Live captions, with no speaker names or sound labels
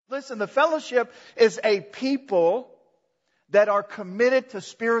Listen, the fellowship is a people that are committed to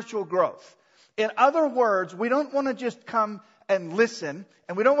spiritual growth. In other words, we don't want to just come and listen,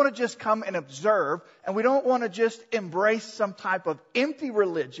 and we don't want to just come and observe, and we don't want to just embrace some type of empty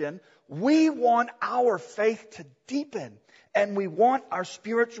religion. We want our faith to deepen, and we want our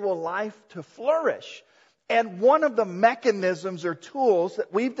spiritual life to flourish. And one of the mechanisms or tools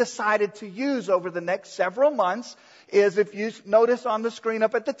that we've decided to use over the next several months is, if you notice on the screen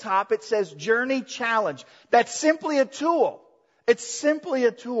up at the top, it says Journey Challenge. That's simply a tool. It's simply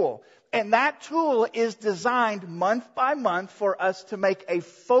a tool. And that tool is designed month by month for us to make a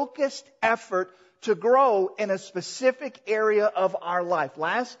focused effort to grow in a specific area of our life.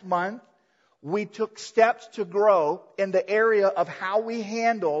 Last month, we took steps to grow in the area of how we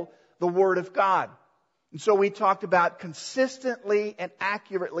handle the Word of God. And so we talked about consistently and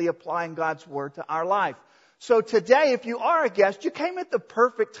accurately applying God's Word to our life. So today, if you are a guest, you came at the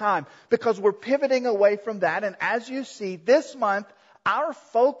perfect time, because we're pivoting away from that. And as you see, this month, our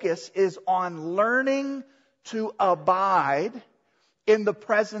focus is on learning to abide in the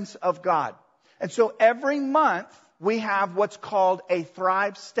presence of God. And so every month we have what's called a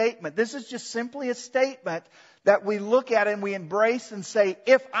Thrive statement. This is just simply a statement that we look at and we embrace and say,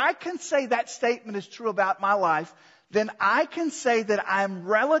 if I can say that statement is true about my life, then I can say that I'm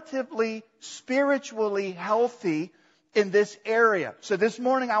relatively spiritually healthy in this area. So this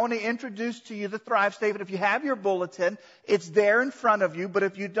morning I want to introduce to you the Thrive statement. If you have your bulletin, it's there in front of you, but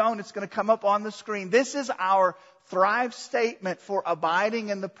if you don't, it's going to come up on the screen. This is our Thrive statement for abiding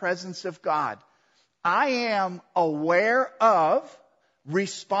in the presence of God. I am aware of,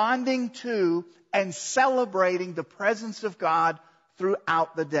 responding to, and celebrating the presence of God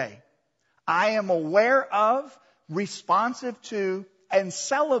throughout the day. I am aware of, responsive to, and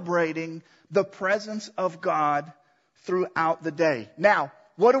celebrating the presence of God throughout the day. Now,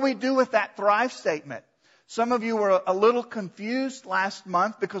 what do we do with that Thrive statement? Some of you were a little confused last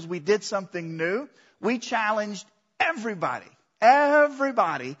month because we did something new. We challenged everybody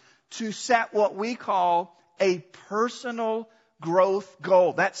to set what we call a personal growth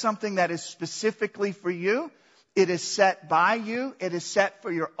goal. That's something that is specifically for you. It is set by you. It is set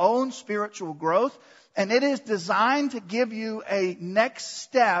for your own spiritual growth. And it is designed to give you a next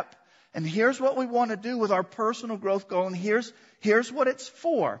step. And here's what we want to do with our personal growth goal. And here's what it's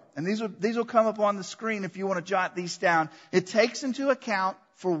for. And these will come up on the screen if you want to jot these down. It takes into account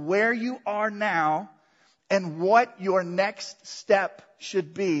for where you are now and what your next step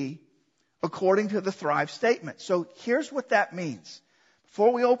should be according to the Thrive statement. So here's what that means.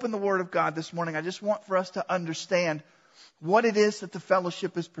 Before we open the Word of God this morning, I just want for us to understand what it is that the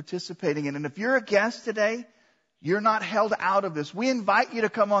fellowship is participating in. And if you're a guest today, you're not held out of this. We invite you to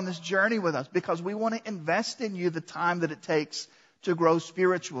come on this journey with us because we want to invest in you the time that it takes to grow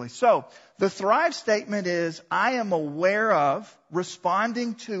spiritually. So the Thrive statement is, I am aware of,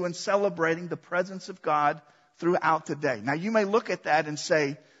 responding to, and celebrating the presence of God throughout the day. Now you may look at that and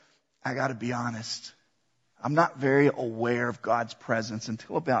say, I got to be honest, I'm not very aware of God's presence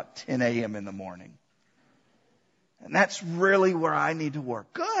until about 10 a.m. in the morning. And that's really where I need to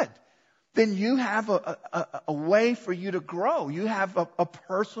work. Good. Then you have a way for you to grow. You have a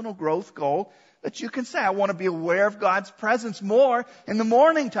personal growth goal that you can say, I want to be aware of God's presence more in the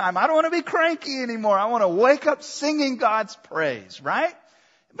morning time. I don't want to be cranky anymore. I want to wake up singing God's praise, right?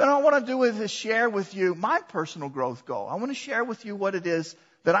 But what I want to do is share with you my personal growth goal. I want to share with you what it is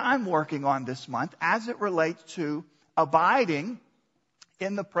that I'm working on this month as it relates to abiding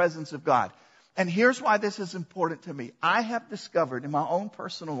in the presence of God. And here's why this is important to me. I have discovered in my own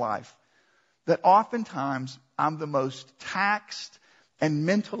personal life that oftentimes I'm the most taxed and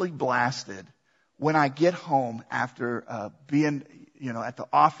mentally blasted when I get home after being, at the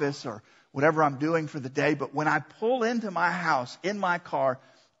office or whatever I'm doing for the day. But when I pull into my house, in my car,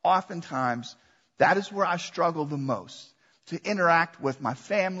 oftentimes that is where I struggle the most to interact with my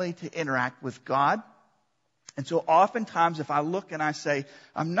family, to interact with God. And so oftentimes if I look and I say,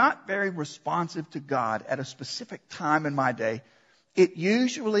 I'm not very responsive to God at a specific time in my day, it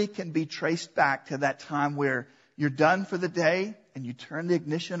usually can be traced back to that time where you're done for the day and you turn the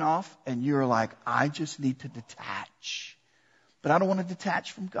ignition off and you're like, I just need to detach. But I don't want to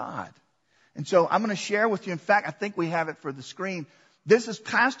detach from God. And so I'm going to share with you. In fact, I think we have it for the screen. This is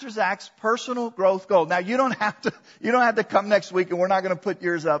Pastor Zach's personal growth goal. Now you don't have to come next week and we're not going to put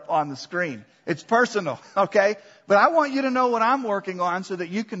yours up on the screen. It's personal, okay? But I want you to know what I'm working on so that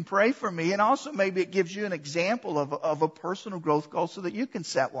you can pray for me, and also maybe it gives you an example of a personal growth goal so that you can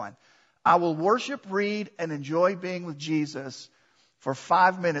set one. I will worship, read, and enjoy being with Jesus for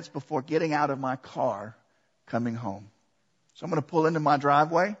 5 minutes before getting out of my car coming home. So I'm going to pull into my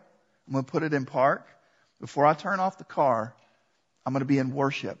driveway. I'm going to put it in park. Before I turn off the car, I'm going to be in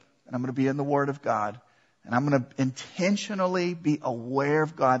worship, and I'm going to be in the Word of God, and I'm going to intentionally be aware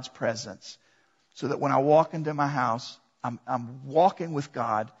of God's presence so that when I walk into my house, I'm walking with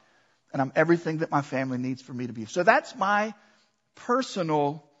God, and I'm everything that my family needs for me to be. So that's my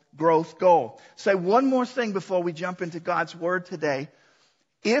personal growth goal. Say one more thing before we jump into God's Word today.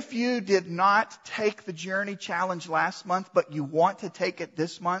 If you did not take the Journey Challenge last month, but you want to take it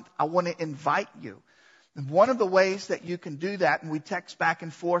this month, I want to invite you. And one of the ways that you can do that, and we text back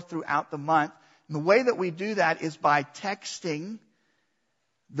and forth throughout the month, and the way that we do that is by texting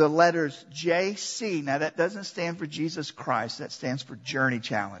the letters JC. Now that doesn't stand for Jesus Christ, that stands for Journey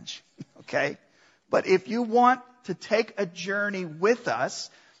Challenge. Okay? But if you want to take a journey with us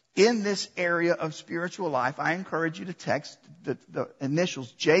in this area of spiritual life, I encourage you to text the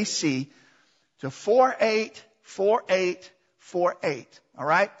initials JC to 484848. All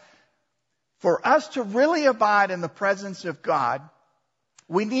right? For us to really abide in the presence of God,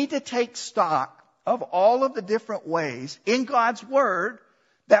 we need to take stock of all of the different ways in God's Word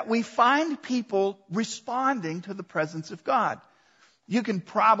that we find people responding to the presence of God. You can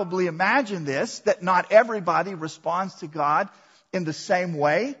probably imagine this, that not everybody responds to God in the same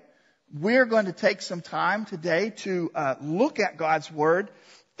way. We're going to take some time today to look at God's Word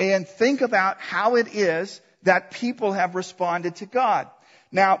and think about how it is that people have responded to God.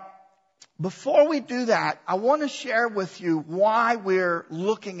 Now, before we do that, I want to share with you why we're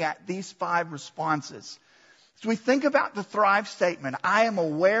looking at these 5 responses. As we think about the Thrive statement, I am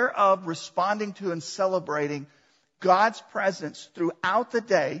aware of, responding to, and celebrating God's presence throughout the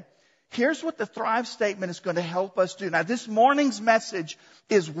day. Here's what the Thrive statement is going to help us do. Now, this morning's message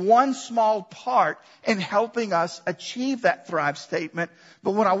is one small part in helping us achieve that Thrive statement.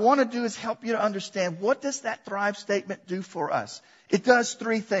 But what I want to do is help you to understand, what does that Thrive statement do for us? It does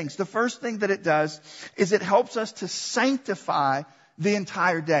 3 things. The first thing that it does is it helps us to sanctify the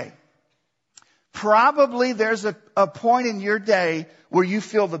entire day. Probably there's a point in your day where you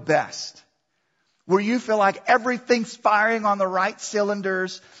feel the best, where you feel like everything's firing on the right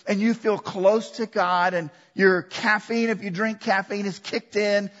cylinders and you feel close to God, and your caffeine, if you drink caffeine, is kicked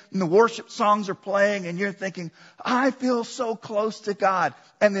in and the worship songs are playing and you're thinking, I feel so close to God.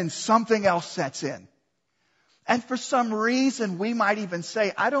 And then something else sets in. And for some reason, we might even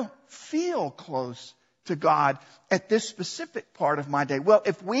say, I don't feel close to God at this specific part of my day. Well,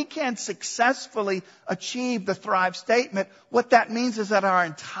 if we can successfully achieve the Thrive statement, what that means is that our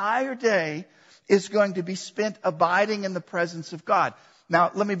entire day is going to be spent abiding in the presence of God. Now,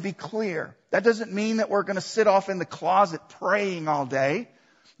 let me be clear. That doesn't mean that we're going to sit off in the closet praying all day.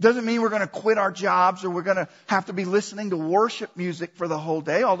 Doesn't mean we're going to quit our jobs, or we're going to have to be listening to worship music for the whole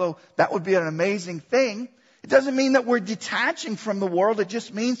day, although that would be an amazing thing. It doesn't mean that we're detaching from the world. It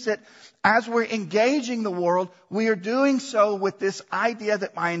just means that as we're engaging the world, we are doing so with this idea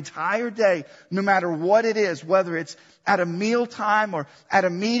that my entire day, no matter what it is, whether it's at a meal time or at a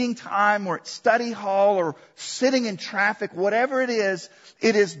meeting time or at study hall or sitting in traffic, whatever it is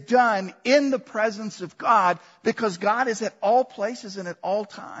done in the presence of God, because God is at all places and at all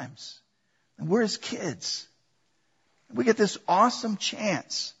times. And we're His kids. We get this awesome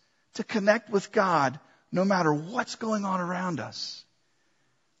chance to connect with God no matter what's going on around us.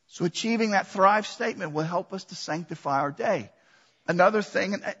 So achieving that Thrive statement will help us to sanctify our day. Another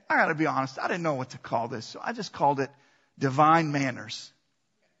thing, and I got to be honest, I didn't know what to call this, so I just called it divine manners.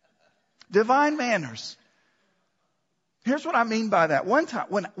 Divine manners. Here's what I mean by that. One time,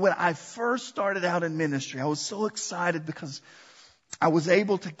 when I first started out in ministry, I was so excited because I was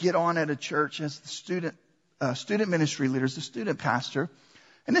able to get on at a church as the student ministry leader, as the student pastor.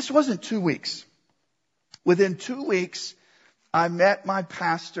 And this wasn't 2 weeks. Within 2 weeks, I met my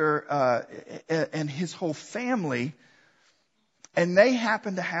pastor and his whole family, and they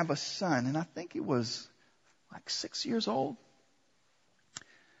happened to have a son, and I think he was like 6 years old.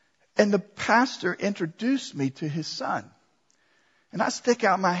 And the pastor introduced me to his son. And I stick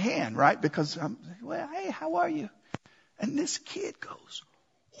out my hand, right? Because I'm, well, hey, how are you? And this kid goes,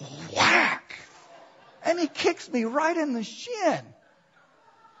 whack! And he kicks me right in the shin.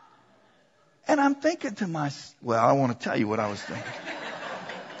 And I'm thinking to myself, well, I want to tell you what I was thinking.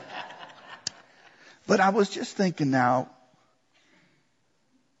 But I was just thinking, now,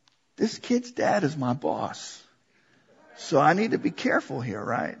 this kid's dad is my boss. So I need to be careful here,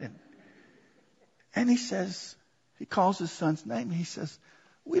 right? And he says, he calls his son's name. And he says,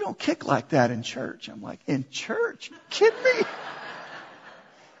 we don't kick like that in church. I'm like, in church? You kidding me?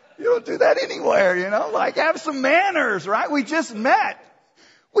 You don't do that anywhere, you know? Like, have some manners, right? We just met,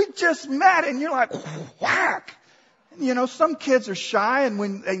 and you're like, whack. You know, some kids are shy, and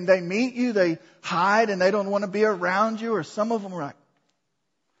when they meet you, they hide and they don't want to be around you, or some of them are like,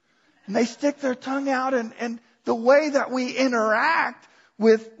 and they stick their tongue out, and the way that we interact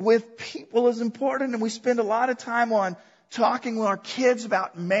with people is important, and we spend a lot of time on talking with our kids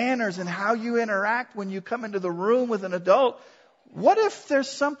about manners and how you interact when you come into the room with an adult. What if there's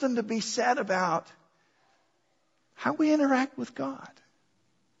something to be said about how we interact with God?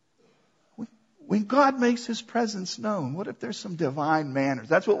 When God makes His presence known, what if there's some divine manners?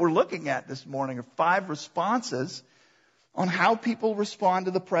 That's what we're looking at this morning, are 5 responses on how people respond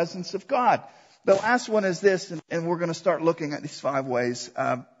to the presence of God. The last one is this, and we're going to start looking at these 5 ways.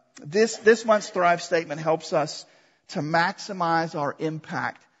 This month's Thrive statement helps us to maximize our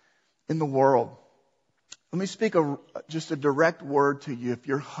impact in the world. Let me speak just a direct word to you. If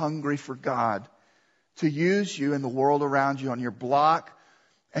you're hungry for God to use you in the world around you, on your block,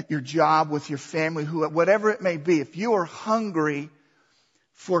 at your job, with your family, whatever it may be, if you are hungry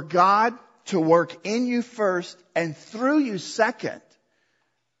for God to work in you first and through you second,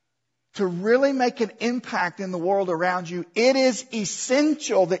 to really make an impact in the world around you, it is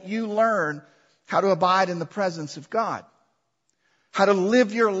essential that you learn how to abide in the presence of God, how to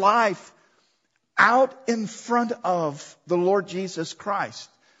live your life out in front of the Lord Jesus Christ.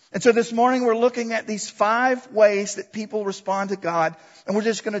 And so this morning we're looking at these 5 ways that people respond to God, and we're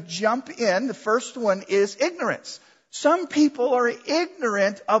just going to jump in. The first one is ignorance. Some people are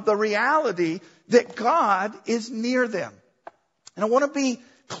ignorant of the reality that God is near them. And I want to be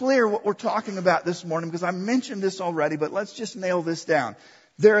clear what we're talking about this morning, because I mentioned this already, but let's just nail this down.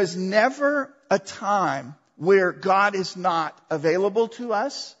 There is never a time where God is not available to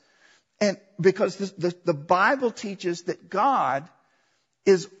us, and because the Bible teaches that God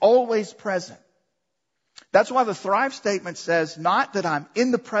is always present. That's why the Thrive statement says, not that I'm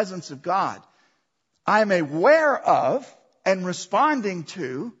in the presence of God. I'm aware of and responding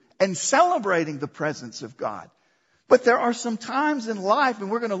to and celebrating the presence of God. But there are some times in life,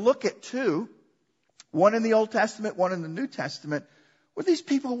 and we're going to look at 2, one in the Old Testament, one in the New Testament, where these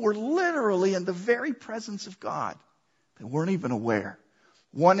people were literally in the very presence of God. They weren't even aware.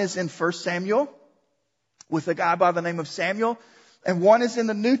 One is in 1 Samuel with a guy by the name of Samuel, and one is in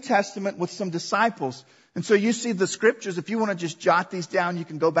the New Testament with some disciples. And so you see the scriptures. If you want to just jot these down, you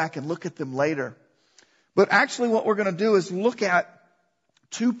can go back and look at them later. But actually what we're going to do is look at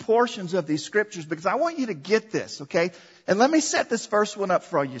 2 portions of these scriptures, because I want you to get this, okay? And let me set this first one up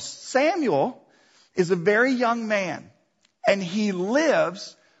for you. Samuel is a very young man, and he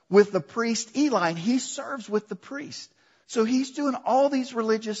lives with the priest Eli, and he serves with the priest. So he's doing all these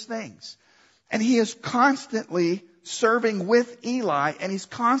religious things. And he is constantly serving with Eli, and he's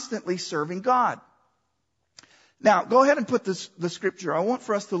constantly serving God. Now, go ahead and put the scripture. I want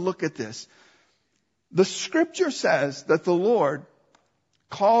for us to look at this. The scripture says that the Lord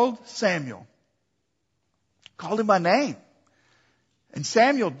called Samuel, called him by name. And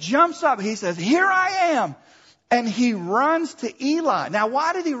Samuel jumps up. He says, "Here I am." And he runs to Eli. Now,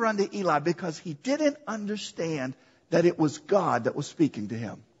 why did he run to Eli? Because he didn't understand that it was God that was speaking to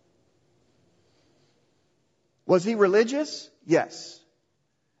him. Was he religious? Yes.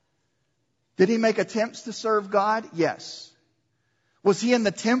 Did he make attempts to serve God? Yes. Was he in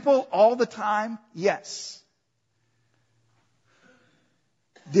the temple all the time? Yes.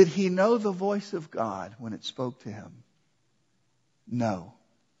 Did he know the voice of God when it spoke to him? No.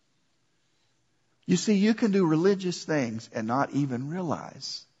 You see, you can do religious things and not even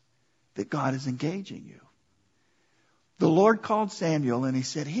realize that God is engaging you. The Lord called Samuel and he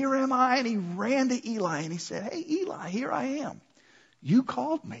said, "Here am I." And he ran to Eli and he said, "Hey, Eli, here I am. You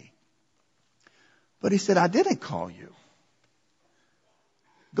called me." But he said, "I didn't call you.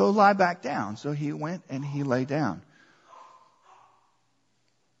 Go lie back down." So he went and he lay down.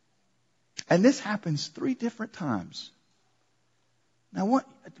 And this happens 3 different times. Now,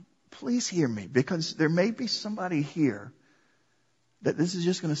 please hear me, because there may be somebody here that this is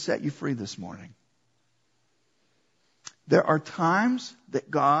just going to set you free this morning. There are times that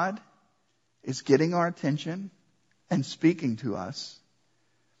God is getting our attention and speaking to us,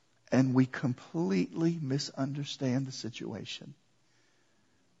 and we completely misunderstand the situation.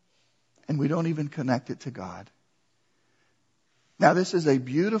 And we don't even connect it to God. Now, this is a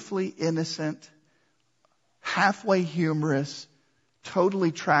beautifully innocent, halfway humorous,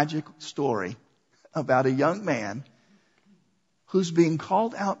 totally tragic story about a young man who's being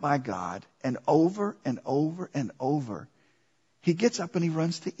called out by God, and over and over and over, he gets up and he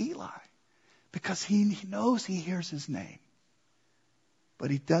runs to Eli because he knows he hears his name,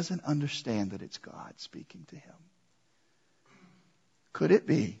 but he doesn't understand that it's God speaking to him. Could it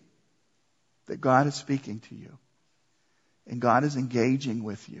be that God is speaking to you and God is engaging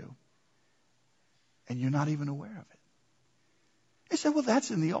with you, and you're not even aware of it. They said, well,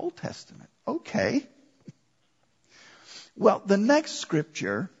 that's in the Old Testament. Okay. Well, the next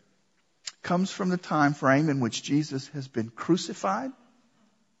scripture comes from the time frame in which Jesus has been crucified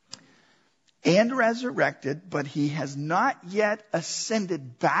and resurrected, but he has not yet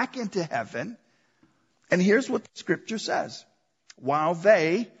ascended back into heaven. And here's what the scripture says. While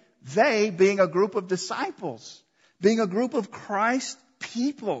they being a group of disciples, being a group of Christ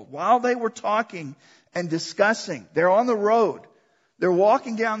people, while they were talking and discussing, they're on the road. They're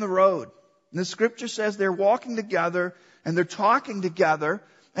walking down the road. And the scripture says they're walking together and they're talking together.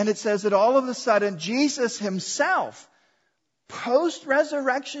 And it says that all of a sudden Jesus himself,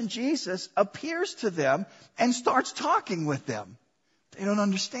 post-resurrection Jesus, appears to them and starts talking with them. They don't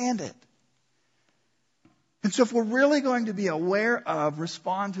understand it. And so if we're really going to be aware of,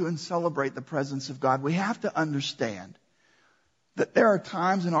 respond to, and celebrate the presence of God, we have to understand that there are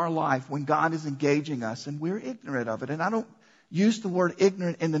times in our life when God is engaging us and we're ignorant of it. And I don't use the word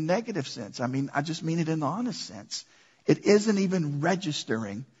ignorant in the negative sense. I just mean it in the honest sense. It isn't even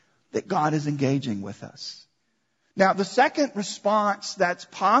registering that God is engaging with us. Now, the second response that's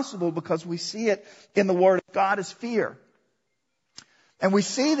possible, because we see it in the Word of God, is fear. And we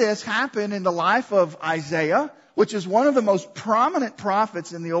see this happen in the life of Isaiah, which is one of the most prominent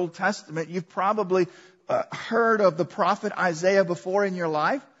prophets in the Old Testament. You've probably heard of the prophet Isaiah before in your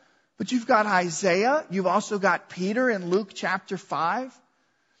life. But you've got Isaiah. You've also got Peter in Luke chapter 5.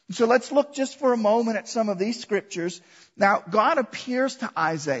 So let's look just for a moment at some of these scriptures. Now, God appears to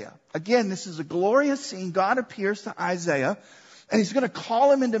Isaiah. Again, this is a glorious scene. God appears to Isaiah, and he's going to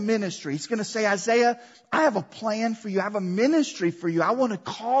call him into ministry. He's going to say, Isaiah, I have a plan for you. I have a ministry for you. I want to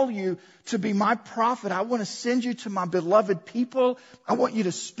call you to be my prophet. I want to send you to my beloved people. I want you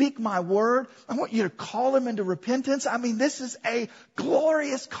to speak my word. I want you to call them into repentance. This is a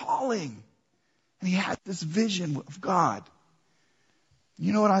glorious calling. And he had this vision of God.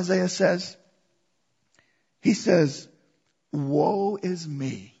 You know what Isaiah says? He says, woe is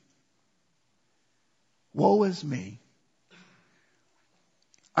me. Woe is me.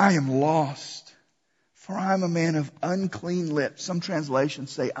 I am lost, for I am a man of unclean lips. Some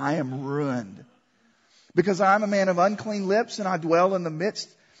translations say, I am ruined. Because I am a man of unclean lips, and I dwell in the midst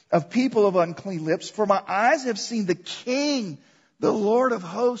of people of unclean lips. For my eyes have seen the King, the Lord of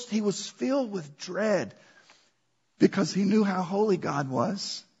hosts. He was filled with dread, because he knew how holy God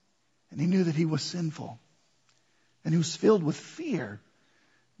was, and he knew that he was sinful. And he was filled with fear,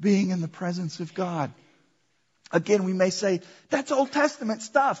 being in the presence of God. Again, we may say, that's Old Testament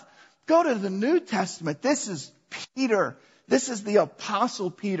stuff. Go to the New Testament. This is Peter. This is the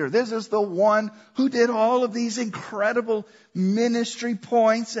Apostle Peter. This is the one who did all of these incredible ministry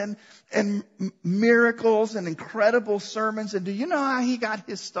points and miracles and incredible sermons. And do you know how he got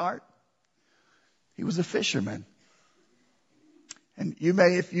his start? He was a fisherman. And you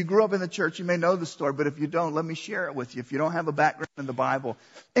may, if you grew up in the church, you may know the story. But if you don't, let me share it with you. If you don't have a background in the Bible.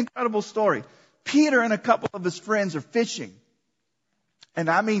 Incredible story. Peter and a couple of his friends are fishing. And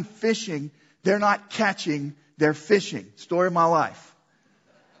I mean fishing. They're not catching, they're fishing. Story of my life.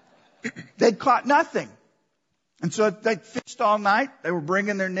 They'd caught nothing. And so they fished all night. They were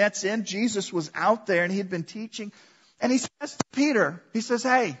bringing their nets in. Jesus was out there and he'd been teaching. And he says to Peter, he says,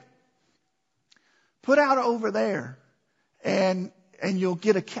 hey, put out over there and you'll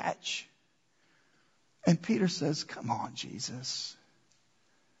get a catch. And Peter says, come on, Jesus.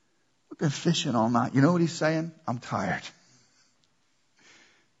 We've been fishing all night. You know what he's saying? I'm tired.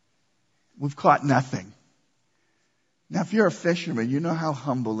 We've caught nothing. Now, if you're a fisherman, you know how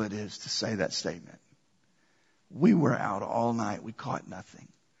humble it is to say that statement. We were out all night. We caught nothing.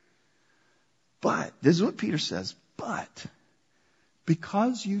 But, this is what Peter says, but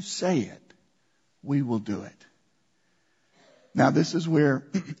because you say it, we will do it. Now, this is where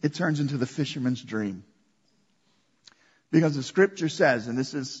it turns into the fisherman's dream. Because the scripture says, and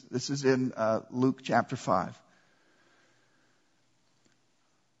this is in Luke chapter 5.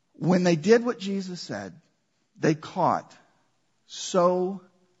 When they did what Jesus said, they caught so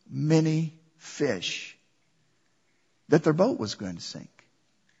many fish that their boat was going to sink.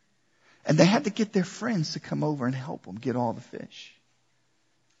 And they had to get their friends to come over and help them get all the fish.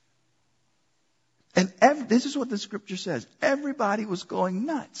 And this is what the scripture says. Everybody was going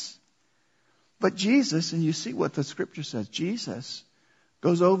nuts. But Jesus, and you see what the scripture says, Jesus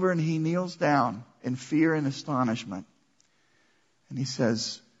goes over and he kneels down in fear and astonishment. And he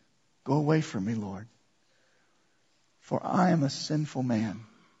says, go away from me, Lord, for I am a sinful man.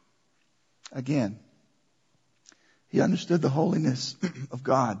 Again, he understood the holiness of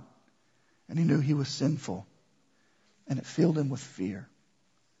God, and he knew he was sinful. and it filled him with fear.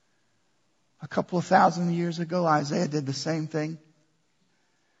 A couple of thousand years ago, Isaiah did the same thing.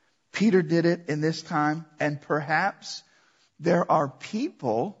 Peter did it in this time, and perhaps there are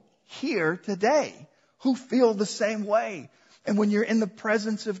people here today who feel the same way. And when you're in the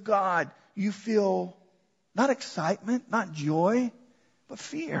presence of God, you feel not excitement, not joy, but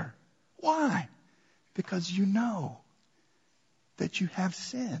fear. Why? Because you know that you have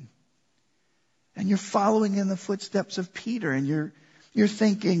sin. And you're following in the footsteps of Peter, and you're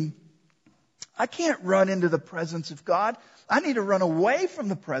thinking, I can't run into the presence of God. I need to run away from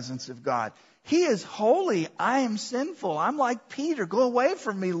the presence of God. He is holy. I am sinful. I'm like Peter. Go away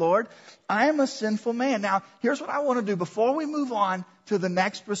from me, Lord. I am a sinful man. Now, here's what I want to do. Before we move on to the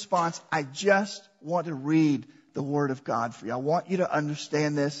next response, I just want to read the Word of God for you. I want you to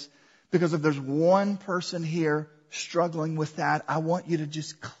understand this, because if there's one person here struggling with that, I want you to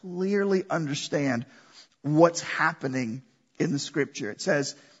just clearly understand what's happening in the Scripture. It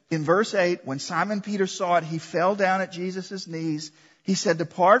says in verse 8, when Simon Peter saw it, he fell down at Jesus' knees. He said,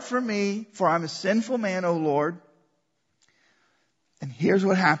 depart from me, for I'm a sinful man, O Lord. And here's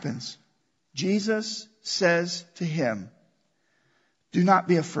what happens. Jesus says to him, do not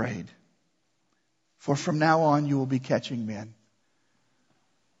be afraid, for from now on you will be catching men.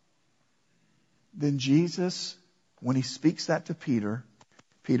 Then Jesus, when he speaks that to Peter,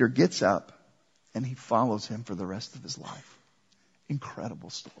 Peter gets up and he follows him for the rest of his life. Incredible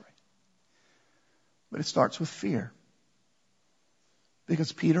story. But it starts with fear.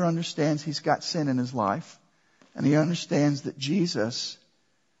 Because Peter understands he's got sin in his life, and he understands that Jesus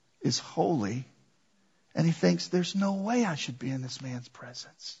is holy, and he thinks there's no way I should be in this man's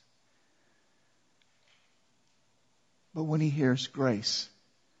presence. But when he hears grace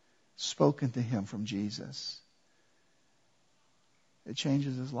spoken to him from Jesus, it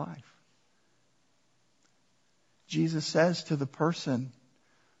changes his life. Jesus says to the person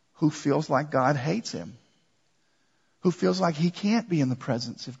who feels like God hates him, who feels like he can't be in the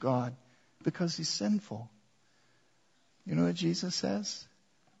presence of God because he's sinful. You know what Jesus says?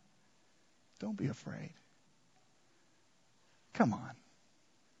 Don't be afraid. Come on.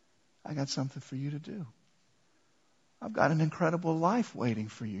 I got something for you to do. I've got an incredible life waiting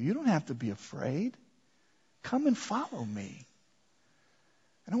for you. You don't have to be afraid. Come and follow me.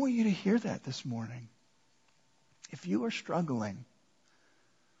 And I want you to hear that this morning. If you are struggling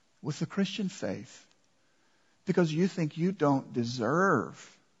with the Christian faith, because you think you don't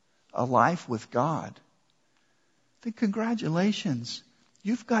deserve a life with God, then congratulations.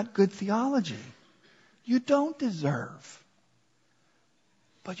 You've got good theology. You don't deserve.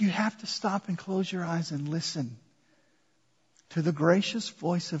 But you have to stop and close your eyes and listen to the gracious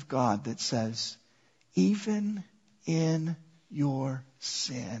voice of God that says, even in your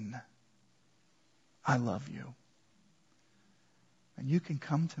sin, I love you. And you can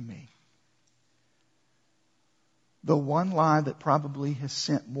come to me. The one lie that probably has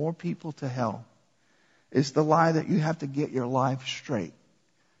sent more people to hell is the lie that you have to get your life straight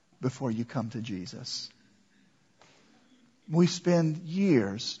before you come to Jesus. We spend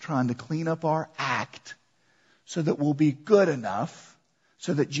years trying to clean up our act so that we'll be good enough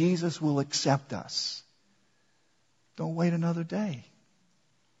so that Jesus will accept us. Don't wait another day.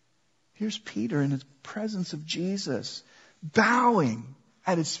 Here's Peter in the presence of Jesus, bowing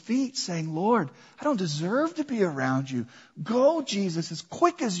at his feet, saying, Lord, I don't deserve to be around you. Go, Jesus, as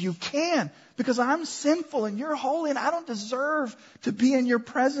quick as you can, because I'm sinful and you're holy and I don't deserve to be in your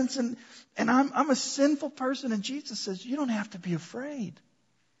presence, and I'm a sinful person. And Jesus says, you don't have to be afraid.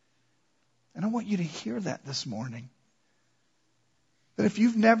 And I want you to hear that this morning. That if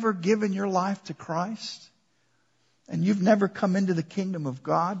you've never given your life to Christ, and you've never come into the kingdom of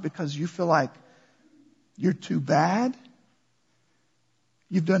God because you feel like you're too bad,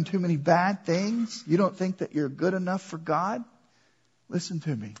 you've done too many bad things, you don't think that you're good enough for God, listen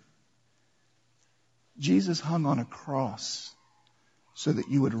to me. Jesus hung on a cross so that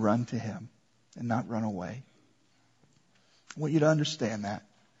you would run to him and not run away. I want you to understand that.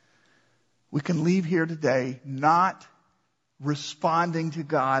 We can leave here today not responding to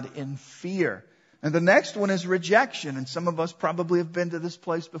God in fear. And the next one is rejection. And some of us probably have been to this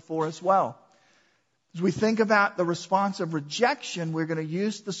place before as well. As we think about the response of rejection, we're going to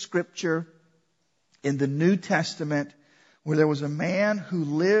use the scripture in the New Testament where there was a man who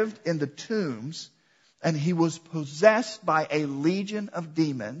lived in the tombs and he was possessed by a legion of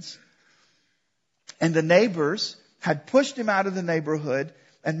demons. And the neighbors had pushed him out of the neighborhood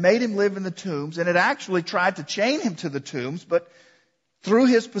and made him live in the tombs, and had actually tried to chain him to the tombs, but through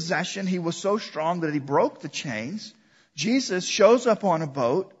his possession, he was so strong that he broke the chains. Jesus shows up on a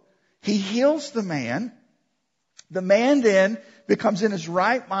boat. He heals the man. The man then becomes in his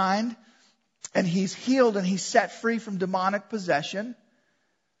right mind, and he's healed and he's set free from demonic possession.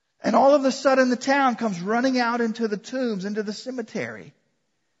 And all of a sudden the town comes running out into the tombs, into the cemetery.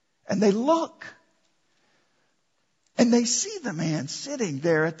 And they look. And they see the man sitting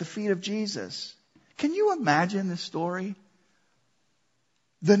there at the feet of Jesus. Can you imagine this story?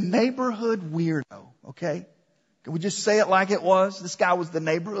 The neighborhood weirdo, okay? Can we just say it like it was? This guy was the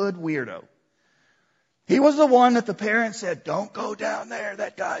neighborhood weirdo. He was the one that the parents said, don't go down there,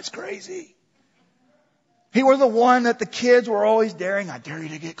 that guy's crazy. He was the one that the kids were always daring, I dare you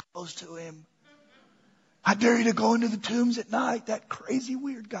to get close to him. I dare you to go into the tombs at night, that crazy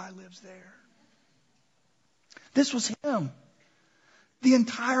weird guy lives there. This was him. The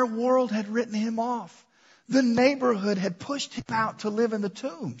entire world had written him off. The neighborhood had pushed him out to live in the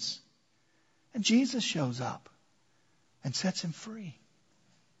tombs. And Jesus shows up and sets him free.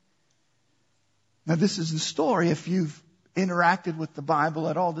 Now this is the story, if you've interacted with the Bible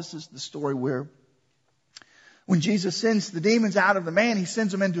at all, this is the story where when Jesus sends the demons out of the man, he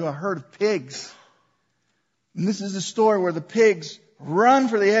sends them into a herd of pigs. And this is the story where the pigs run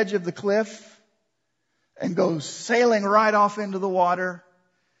for the edge of the cliff and go sailing right off into the water,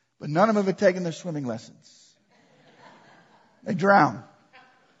 but none of them have taken their swimming lessons. They drown.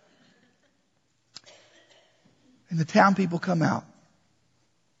 And the town people come out.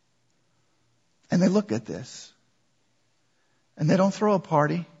 And they look at this. And they don't throw a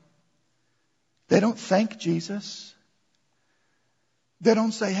party. They don't thank Jesus. They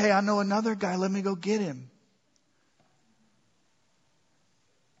don't say, hey, I know another guy, let me go get him.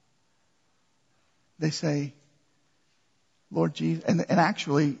 They say, Lord Jesus, and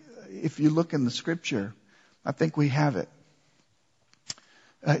actually, if you look in the scripture, I think we have it.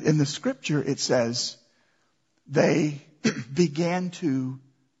 In the scripture, it says, they began to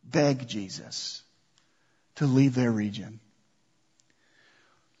beg Jesus to leave their region.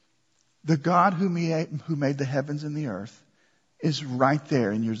 The God who made the heavens and the earth is right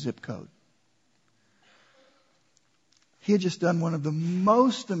there in your zip code. He had just done one of the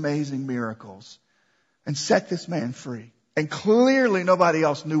most amazing miracles and set this man free. And clearly nobody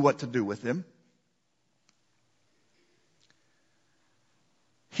else knew what to do with him.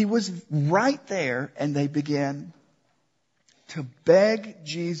 He was right there, and they began to beg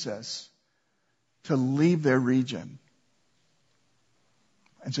Jesus to leave their region.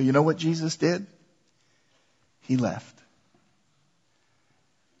 And so you know what Jesus did? He left.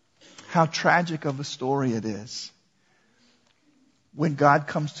 How tragic of a story it is when God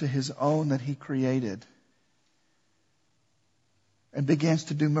comes to his own that he created and begins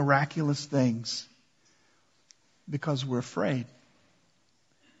to do miraculous things because we're afraid.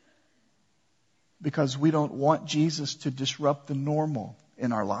 Because we don't want Jesus to disrupt the normal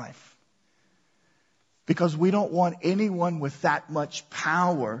in our life. Because we don't want anyone with that much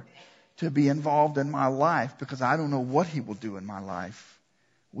power to be involved in my life, because I don't know what he will do in my life.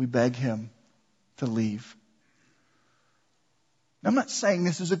 We beg him to leave. I'm not saying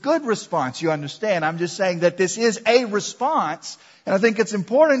this is a good response, you understand. I'm just saying that this is a response, and I think it's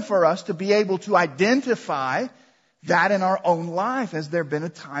important for us to be able to identify that in our own life. Has there been a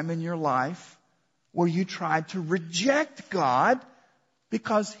time in your life where you tried to reject God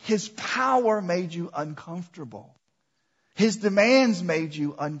because his power made you uncomfortable? His demands made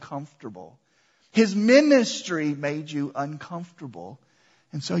you uncomfortable. His ministry made you uncomfortable.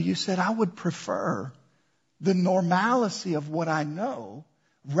 And so you said, I would prefer the normalcy of what I know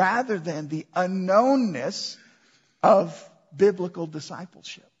rather than the unknownness of biblical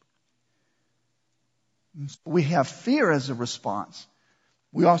discipleship. And so we have fear as a response.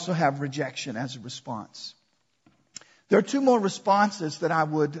 We also have rejection as a response. There are two more responses that I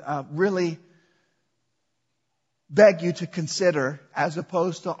would really beg you to consider as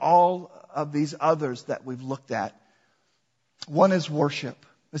opposed to all of these others that we've looked at. One is worship.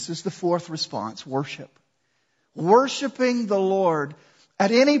 This is the fourth response, worship. Worshiping the Lord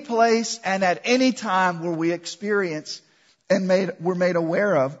at any place and at any time where we experience and we're made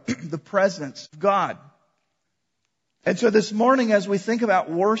aware of the presence of God. And so this morning, as we think about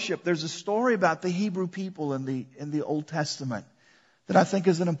worship, there's a story about the Hebrew people in the Old Testament that I think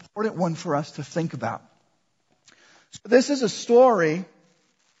is an important one for us to think about. So this is a story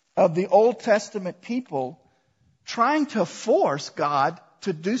of the Old Testament people trying to force God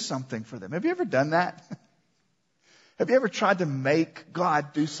to do something for them. Have you ever done that? Have you ever tried to make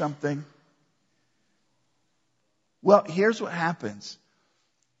God do something? Well, here's what happens.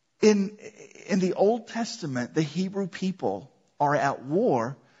 In the Old Testament, the Hebrew people are at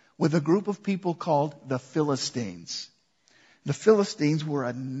war with a group of people called the Philistines. The Philistines were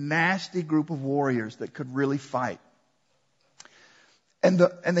a nasty group of warriors that could really fight. And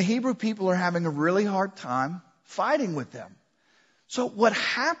the Hebrew people are having a really hard time fighting with them. So what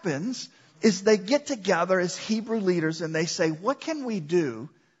happens is they get together as Hebrew leaders and they say, what can we do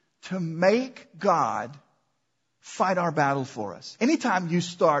to make God fight our battle for us? Anytime you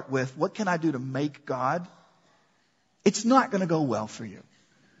start with, what can I do to make God? It's not going to go well for you.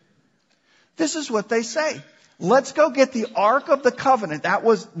 This is what they say. Let's go get the Ark of the Covenant. That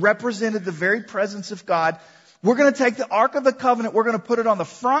represented the very presence of God. We're going to take the Ark of the Covenant. We're going to put it on the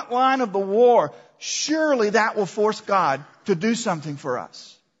front line of the war. Surely that will force God to do something for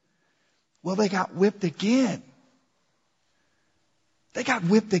us. Well, they got whipped again. They got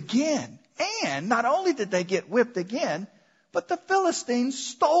whipped again. And not only did they get whipped again, but the Philistines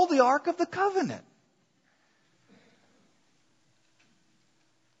stole the Ark of the Covenant.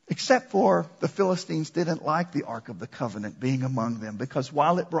 Except for the Philistines didn't like the Ark of the Covenant being among them, because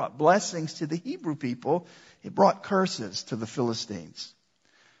while it brought blessings to the Hebrew people, it brought curses to the Philistines.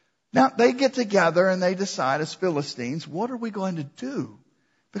 Now, they get together and they decide as Philistines, what are we going to do?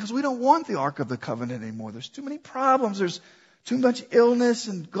 Because we don't want the Ark of the Covenant anymore. There's too many problems. There's too much illness,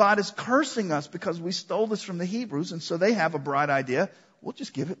 and God is cursing us because we stole this from the Hebrews. And so they have a bright idea. We'll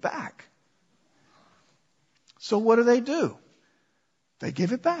just give it back. So what do? They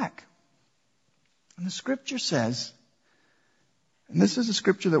give it back. And the scripture says, and this is a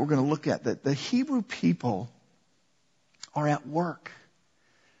scripture that we're going to look at, that the Hebrew people are at work.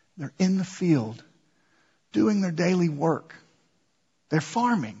 They're in the field doing their daily work. They're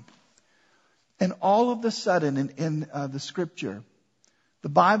farming. And all of a sudden in the scripture, the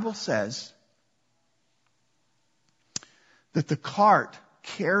Bible says that the cart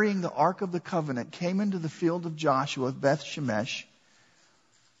carrying the Ark of the Covenant came into the field of Joshua at Beth Shemesh,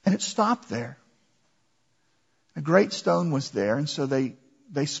 and it stopped there. A great stone was there, and so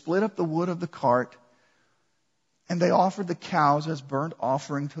they split up the wood of the cart, and they offered the cows as burnt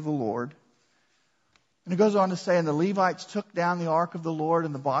offering to the Lord. And it goes on to say, and the Levites took down the ark of the Lord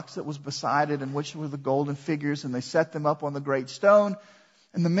and the box that was beside it, in which were the golden figures, and they set them up on the great stone.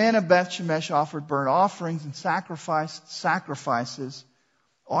 And the men of Beth Shemesh offered burnt offerings and sacrifices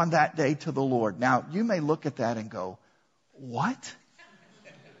on that day to the Lord. Now, you may look at that and go, what?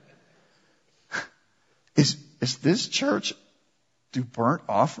 Is this church do burnt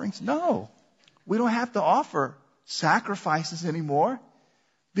offerings? No. We don't have to offer sacrifices anymore,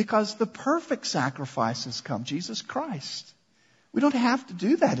 because the perfect sacrifice has come, Jesus Christ. We don't have to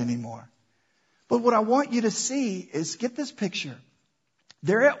do that anymore. But what I want you to see is, get this picture.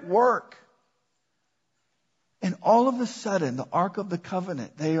 They're at work, and all of a sudden, the Ark of the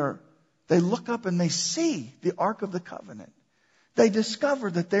Covenant, they look up and they see the Ark of the Covenant. They discover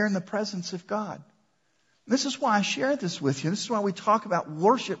that they're in the presence of God. This is why I share this with you. This is why we talk about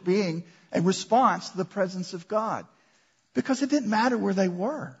worship being a response to the presence of God. Because it didn't matter where they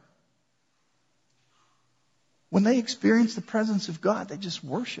were. When they experienced the presence of God, they just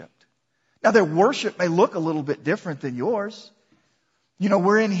worshiped. Now, their worship may look a little bit different than yours. You know,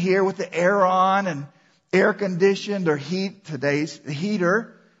 we're in here with the air on and air conditioned, or today's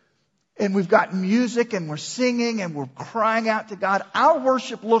heater. And we've got music and we're singing and we're crying out to God. Our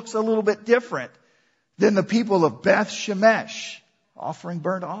worship looks a little bit different than the people of Beth Shemesh offering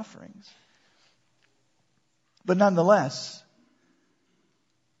burnt offerings. But nonetheless,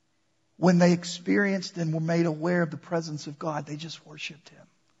 when they experienced and were made aware of the presence of God, they just worshiped Him.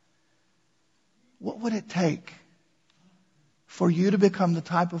 What would it take for you to become the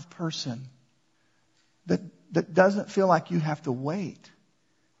type of person that doesn't feel like you have to wait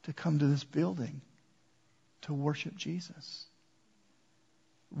to come to this building to worship Jesus?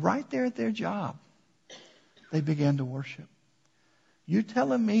 Right there at their job, they began to worship. You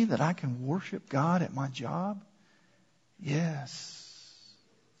telling me that I can worship God at my job? Yes.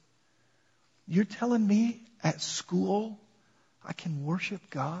 You're telling me at school I can worship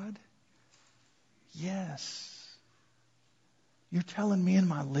God? Yes. You're telling me in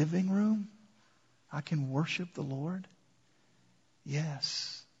my living room I can worship the Lord?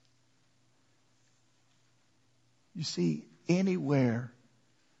 Yes. You see, anywhere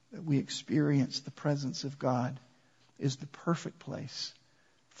that we experience the presence of God is the perfect place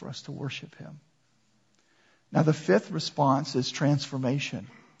for us to worship Him. Now, the fifth response is transformation.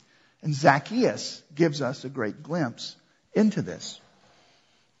 And Zacchaeus gives us a great glimpse into this.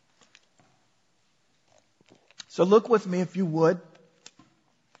 So look with me, if you would,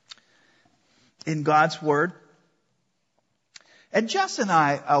 in God's Word. And Jess and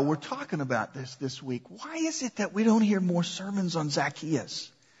I were talking about this week. Why is it that we don't hear more sermons on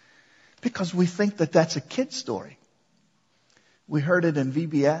Zacchaeus? Because we think that that's a kid story. We heard it in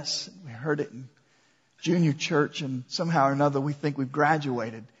VBS. We heard it in junior church, and somehow or another we think we've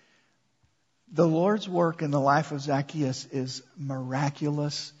graduated. The Lord's work in the life of Zacchaeus is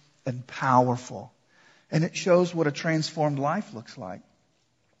miraculous and powerful. And it shows what a transformed life looks like.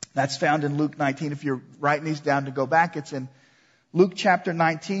 That's found in Luke 19. If you're writing these down to go back, it's in Luke chapter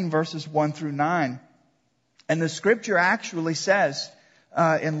 19, verses 1 through 9. And the scripture actually says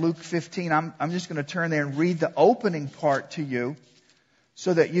in Luke 15, I'm just going to turn there and read the opening part to you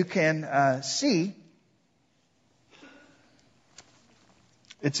so that you can see.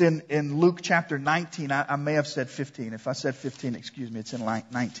 It's in Luke chapter 19. I may have said 15. If I said 15, excuse me, it's in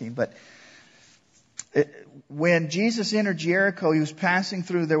 19. But when Jesus entered Jericho, he was passing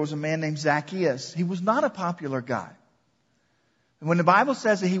through, there was a man named Zacchaeus. He was not a popular guy. And when the Bible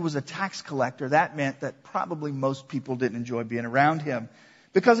says that he was a tax collector, that meant that probably most people didn't enjoy being around him,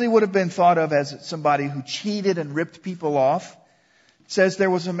 because he would have been thought of as somebody who cheated and ripped people off. It says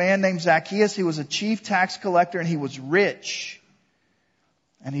there was a man named Zacchaeus. He was a chief tax collector, and he was rich.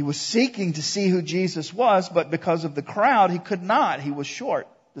 And he was seeking to see who Jesus was, but because of the crowd, he could not. He was short,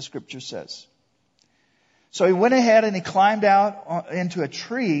 the scripture says. So he went ahead and he climbed out into a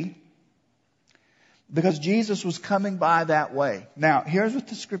tree because Jesus was coming by that way. Now, here's what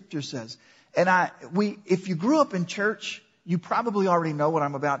the scripture says. And if you grew up in church, you probably already know what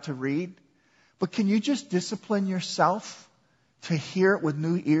I'm about to read. But can you just discipline yourself to hear it with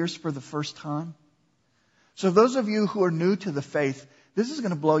new ears for the first time? So those of you who are new to the faith, this is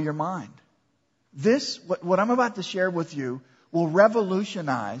going to blow your mind. What I'm about to share with you will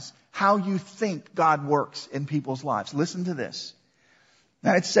revolutionize how you think God works in people's lives. Listen to this.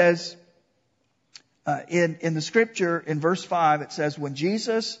 Now it says, in the scripture, in verse 5, it says, when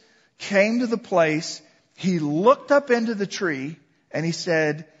Jesus came to the place, he looked up into the tree and he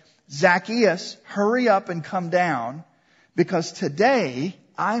said, Zacchaeus, hurry up and come down, because today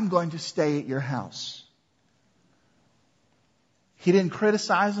I'm going to stay at your house. He didn't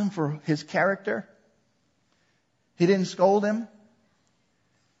criticize him for his character. He didn't scold him.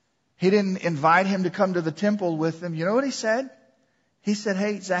 He didn't invite him to come to the temple with him. You know what he said? He said,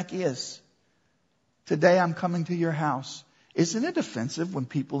 hey, Zacchaeus, today I'm coming to your house. Isn't it offensive when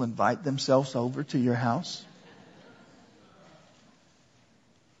people invite themselves over to your house?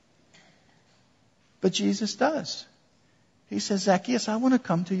 But Jesus does. He says, Zacchaeus, I want to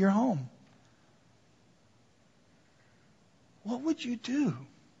come to your home. What would you do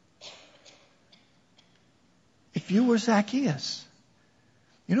if you were Zacchaeus?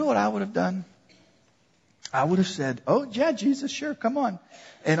 You know what I would have done? I would have said, oh, yeah, Jesus, sure, come on.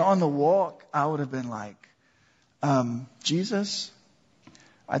 And on the walk, I would have been like, Jesus,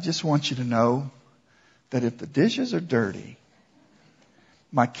 I just want you to know that if the dishes are dirty,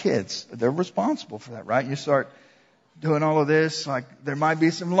 my kids, they're responsible for that, right? You start doing all of this, like there might be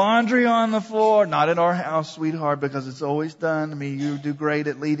some laundry on the floor. Not in our house, sweetheart, because it's always done. I mean, you do great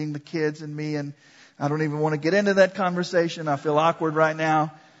at leading the kids and me, and I don't even want to get into that conversation. I feel awkward right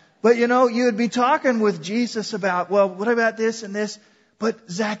now. But you know, you would be talking with Jesus about, well, what about this and this?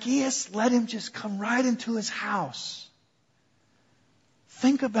 But Zacchaeus let him just come right into his house.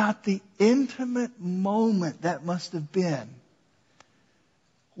 Think about the intimate moment that must have been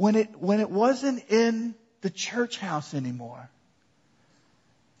when it wasn't in the church house anymore.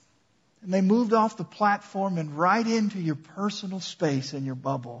 And they moved off the platform and right into your personal space and your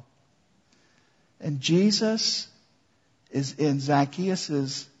bubble. And Jesus is in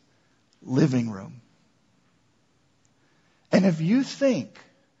Zacchaeus' living room. And if you think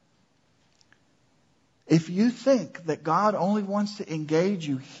that God only wants to engage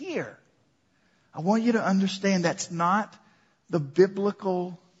you here, I want you to understand that's not the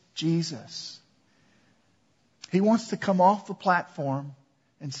biblical Jesus. He wants to come off the platform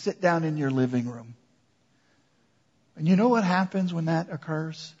and sit down in your living room. And you know what happens when that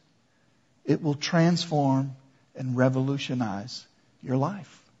occurs? It will transform and revolutionize your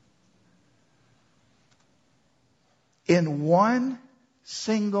life. In one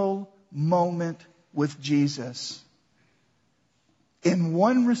single moment with Jesus, in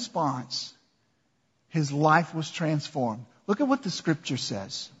one response, his life was transformed. Look at what the scripture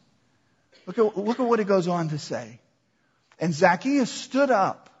says. Look at what it goes on to say. And Zacchaeus stood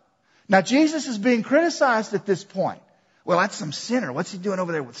up. Now Jesus is being criticized at this point. Well, that's some sinner. What's he doing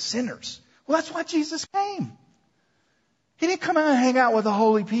over there with sinners? Well, that's why Jesus came. He didn't come out and hang out with the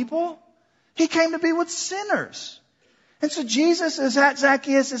holy people. He came to be with sinners. And so Jesus is at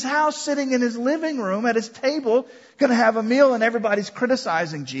Zacchaeus' house, sitting in his living room at his table, going to have a meal, and everybody's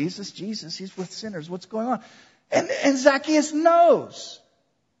criticizing Jesus. Jesus, he's with sinners. What's going on? And Zacchaeus knows.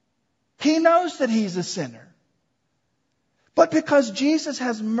 He knows that he's a sinner. But because Jesus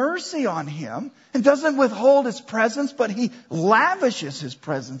has mercy on him and doesn't withhold his presence, but he lavishes his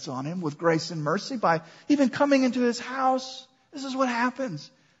presence on him with grace and mercy by even coming into his house, this is what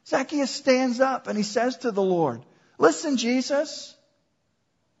happens. Zacchaeus stands up and he says to the Lord, listen, Jesus,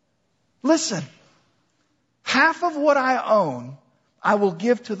 listen, half of what I own, I will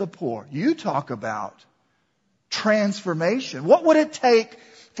give to the poor. You talk about transformation. What would it take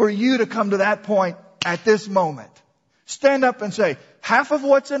for you to come to that point at this moment? Stand up and say, half of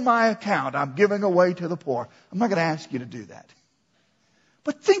what's in my account, I'm giving away to the poor. I'm not going to ask you to do that.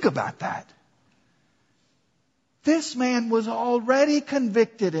 But think about that. This man was already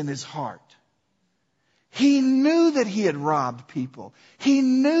convicted in his heart. He knew that he had robbed people. He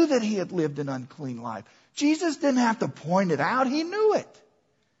knew that he had lived an unclean life. Jesus didn't have to point it out. He knew it.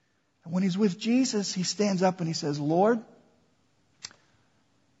 And when he's with Jesus, he stands up and he says, Lord,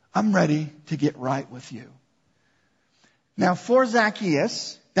 I'm ready to get right with you. Now, for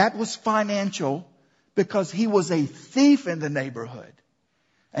Zacchaeus, that was financial because he was a thief in the neighborhood.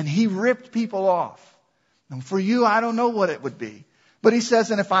 And he ripped people off. And for you, I don't know what it would be. But he says,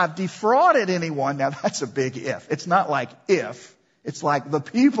 and if I've defrauded anyone, now that's a big if. It's not like if. It's like the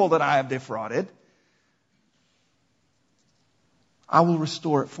people that I have defrauded, I will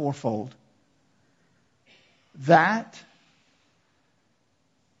restore it fourfold. That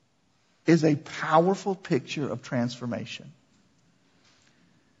is a powerful picture of transformation.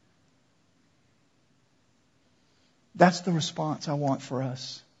 That's the response I want for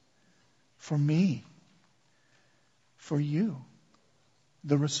us, for me, for you.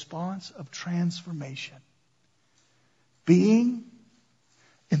 The response of transformation. Being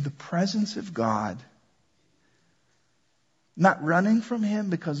in the presence of God, not running from Him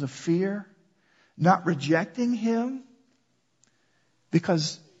because of fear, not rejecting Him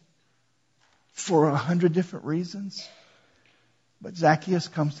because for 100 different reasons. But Zacchaeus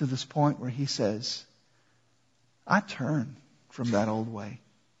comes to this point where he says, I turn from that old way.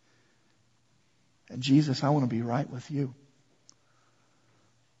 And Jesus, I want to be right with you.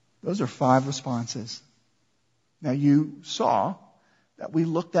 Those are 5 responses. Now you saw that we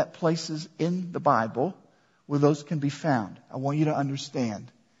looked at places in the Bible where those can be found. I want you to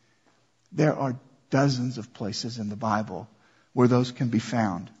understand there are dozens of places in the Bible where those can be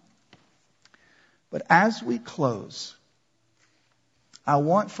found. But as we close, I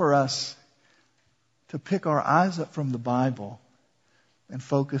want for us to pick our eyes up from the Bible and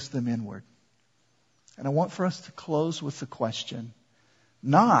focus them inward. And I want for us to close with the question,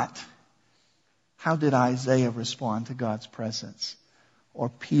 not how did Isaiah respond to God's presence, or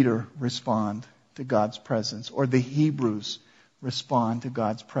Peter respond to God's presence, or the Hebrews respond to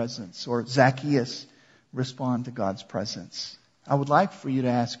God's presence, or Zacchaeus respond to God's presence. I would like for you to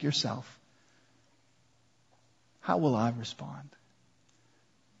ask yourself, how will I respond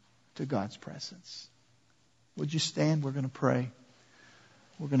to God's presence? Would you stand? We're going to pray.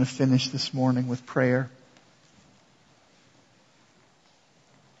 We're going to finish this morning with prayer.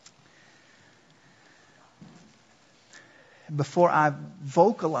 And before I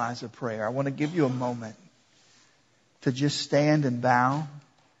vocalize a prayer, I want to give you a moment to just stand and bow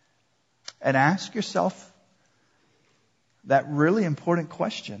and ask yourself that really important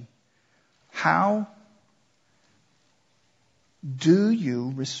question. How do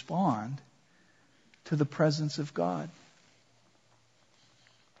you respond to the presence of God?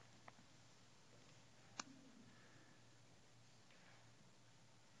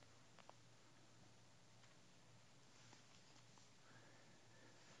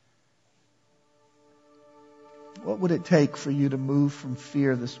 What would it take for you to move from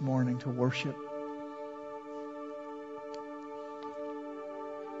fear this morning to worship?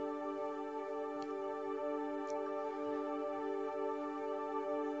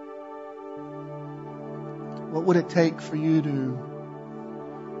 What would it take for you to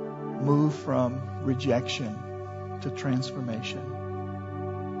move from rejection to transformation?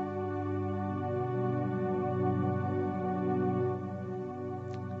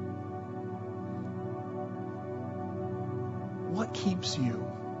 What keeps you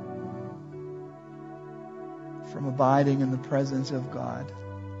from abiding in the presence of God?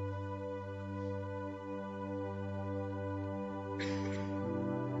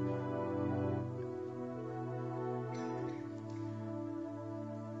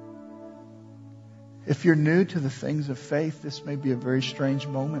 If you're new to the things of faith, this may be a very strange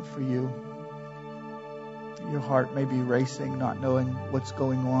moment for you. Your heart may be racing, not knowing what's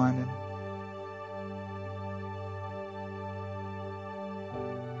going on.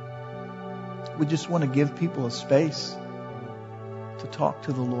 And we just want to give people a space to talk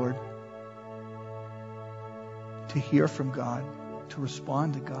to the Lord, to hear from God, to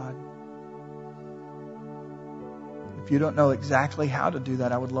respond to God. If you don't know exactly how to do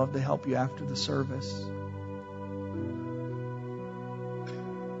that, I would love to help you after the service.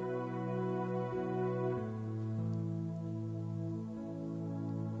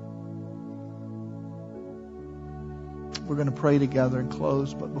 We're going to pray together and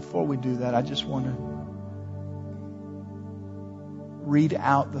close, but before we do that, I just want to read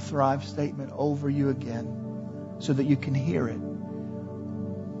out the Thrive statement over you again so that you can hear it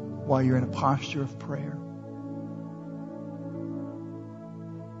while you're in a posture of prayer.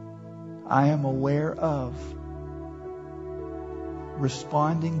 I am aware of,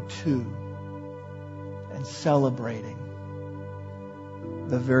 responding to, and celebrating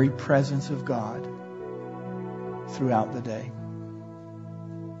the very presence of God throughout the day.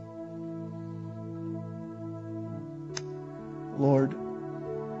 Lord,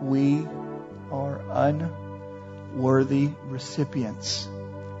 we are unworthy recipients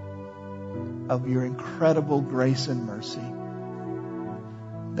of your incredible grace and mercy,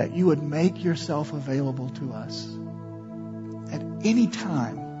 that you would make yourself available to us at any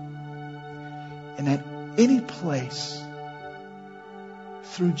time and at any place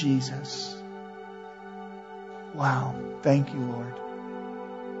through Jesus. Wow. Thank you, Lord.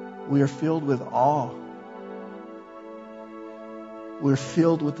 We are filled with awe. We're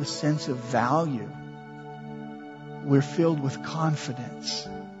filled with a sense of value. We're filled with confidence,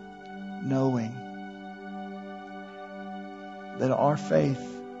 knowing that our faith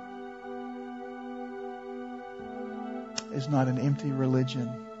is not an empty religion,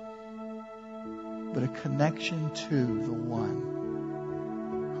 but a connection to the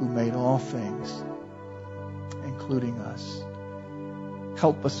one who made all things, including us.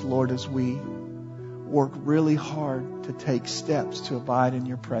 Help us, Lord, as we work really hard to take steps to abide in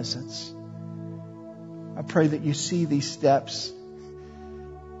your presence. I pray that you see these steps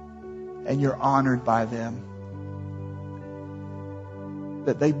and you're honored by them,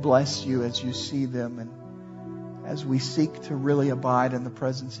 that they bless you as you see them, and as we seek to really abide in the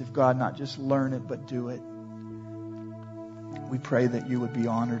presence of God, not just learn it, but do it. We pray that you would be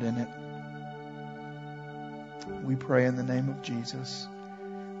honored in it. We pray in the name of Jesus.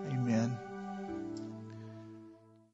 Amen.